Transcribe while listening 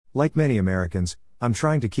Like many Americans, I'm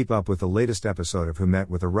trying to keep up with the latest episode of Who Met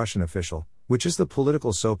with a Russian Official, which is the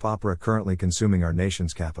political soap opera currently consuming our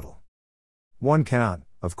nation's capital. One cannot,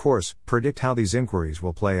 of course, predict how these inquiries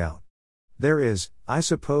will play out. There is, I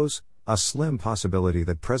suppose, a slim possibility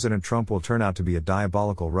that President Trump will turn out to be a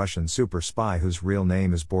diabolical Russian super spy whose real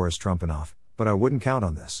name is Boris Trumpanov, but I wouldn't count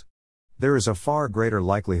on this. There is a far greater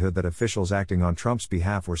likelihood that officials acting on Trump's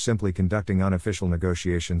behalf were simply conducting unofficial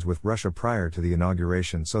negotiations with Russia prior to the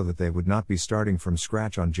inauguration so that they would not be starting from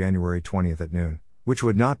scratch on January 20 at noon, which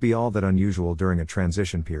would not be all that unusual during a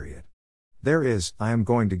transition period. There is, I am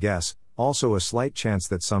going to guess, also a slight chance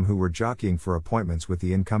that some who were jockeying for appointments with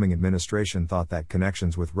the incoming administration thought that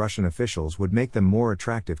connections with Russian officials would make them more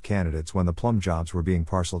attractive candidates when the plum jobs were being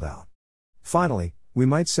parceled out. Finally, we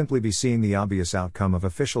might simply be seeing the obvious outcome of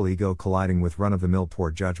official ego colliding with run-of-the-mill poor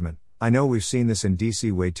judgment. I know we've seen this in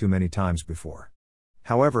DC way too many times before.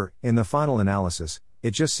 However, in the final analysis,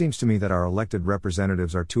 it just seems to me that our elected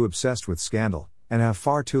representatives are too obsessed with scandal, and have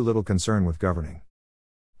far too little concern with governing.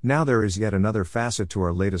 Now there is yet another facet to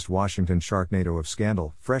our latest Washington Sharknado of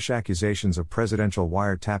scandal, fresh accusations of presidential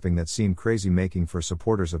wiretapping that seem crazy-making for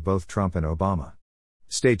supporters of both Trump and Obama.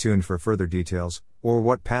 Stay tuned for further details, or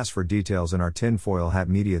what pass for details in our tinfoil hat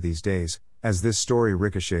media these days, as this story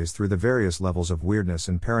ricochets through the various levels of weirdness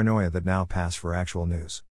and paranoia that now pass for actual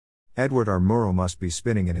news. Edward R. Murrow must be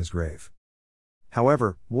spinning in his grave.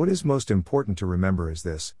 However, what is most important to remember is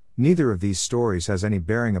this: neither of these stories has any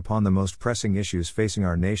bearing upon the most pressing issues facing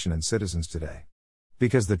our nation and citizens today.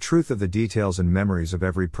 Because the truth of the details and memories of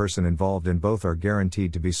every person involved in both are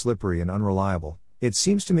guaranteed to be slippery and unreliable, it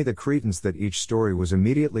seems to me the credence that each story was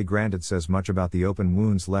immediately granted says much about the open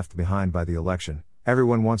wounds left behind by the election.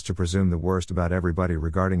 Everyone wants to presume the worst about everybody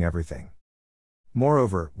regarding everything.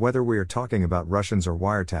 Moreover, whether we are talking about Russians or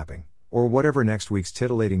wiretapping, or whatever next week's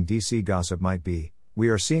titillating DC gossip might be, we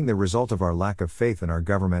are seeing the result of our lack of faith in our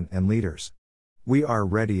government and leaders. We are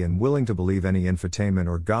ready and willing to believe any infotainment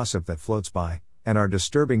or gossip that floats by, and our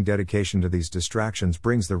disturbing dedication to these distractions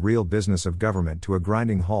brings the real business of government to a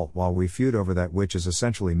grinding halt while we feud over that which is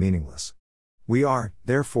essentially meaningless. We are,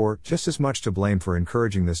 therefore, just as much to blame for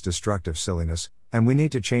encouraging this destructive silliness, and we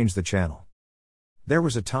need to change the channel. There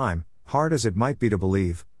was a time, hard as it might be to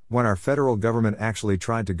believe, when our federal government actually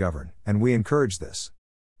tried to govern, and we encouraged this.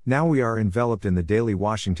 Now we are enveloped in the daily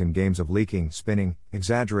Washington games of leaking, spinning,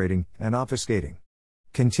 exaggerating, and obfuscating.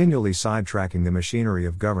 Continually sidetracking the machinery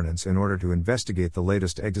of governance in order to investigate the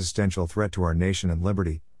latest existential threat to our nation and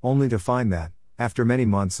liberty, only to find that, after many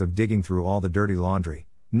months of digging through all the dirty laundry,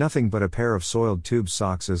 nothing but a pair of soiled tube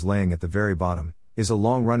socks is laying at the very bottom, is a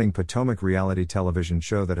long-running Potomac reality television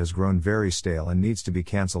show that has grown very stale and needs to be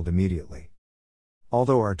cancelled immediately.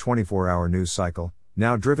 Although our 24-hour news cycle,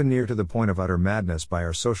 now driven near to the point of utter madness by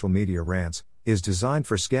our social media rants, is designed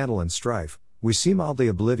for scandal and strife, we seem oddly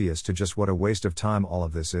oblivious to just what a waste of time all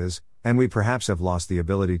of this is, and we perhaps have lost the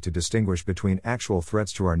ability to distinguish between actual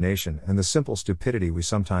threats to our nation and the simple stupidity we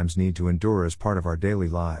sometimes need to endure as part of our daily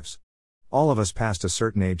lives. All of us past a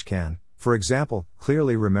certain age can, for example,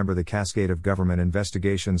 clearly remember the cascade of government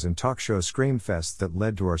investigations and talk show screamfests that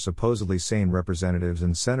led to our supposedly sane representatives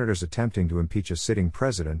and senators attempting to impeach a sitting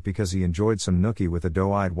president because he enjoyed some nookie with a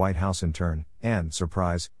doe-eyed White House intern, and,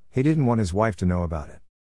 surprise, he didn't want his wife to know about it.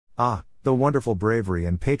 The wonderful bravery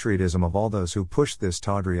and patriotism of all those who pushed this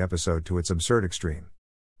tawdry episode to its absurd extreme.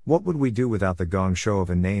 What would we do without the gong show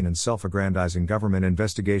of inane and self-aggrandizing government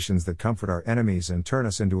investigations that comfort our enemies and turn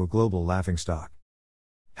us into a global laughingstock?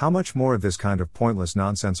 How much more of this kind of pointless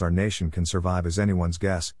nonsense our nation can survive is anyone's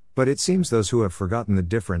guess, but it seems those who have forgotten the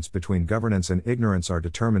difference between governance and ignorance are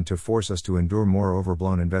determined to force us to endure more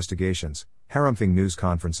overblown investigations, harumphing news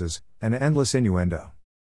conferences, and endless innuendo.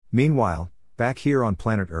 Meanwhile, back here on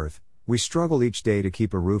planet Earth, we struggle each day to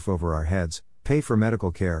keep a roof over our heads, pay for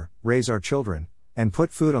medical care, raise our children, and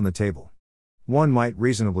put food on the table. One might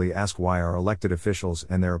reasonably ask why our elected officials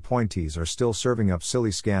and their appointees are still serving up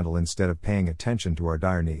silly scandal instead of paying attention to our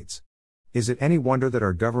dire needs. Is it any wonder that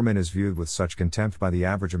our government is viewed with such contempt by the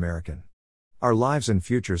average American? Our lives and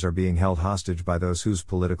futures are being held hostage by those whose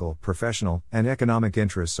political, professional, and economic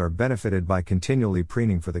interests are benefited by continually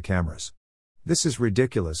preening for the cameras. This is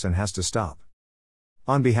ridiculous and has to stop.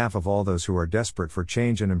 On behalf of all those who are desperate for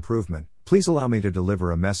change and improvement, please allow me to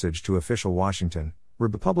deliver a message to official Washington,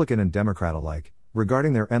 Republican and Democrat alike,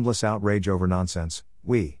 regarding their endless outrage over nonsense.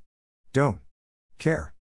 We don't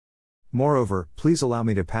care. Moreover, please allow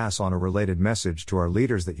me to pass on a related message to our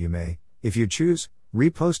leaders that you may, if you choose,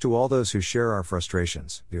 repost to all those who share our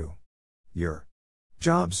frustrations. Do your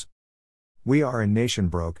jobs. We are a nation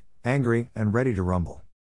broke, angry, and ready to rumble.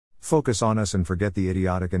 Focus on us and forget the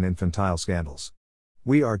idiotic and infantile scandals.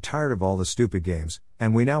 We are tired of all the stupid games,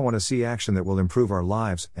 and we now want to see action that will improve our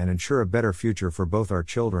lives and ensure a better future for both our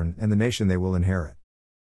children and the nation they will inherit.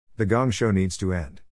 The Gong Show needs to end.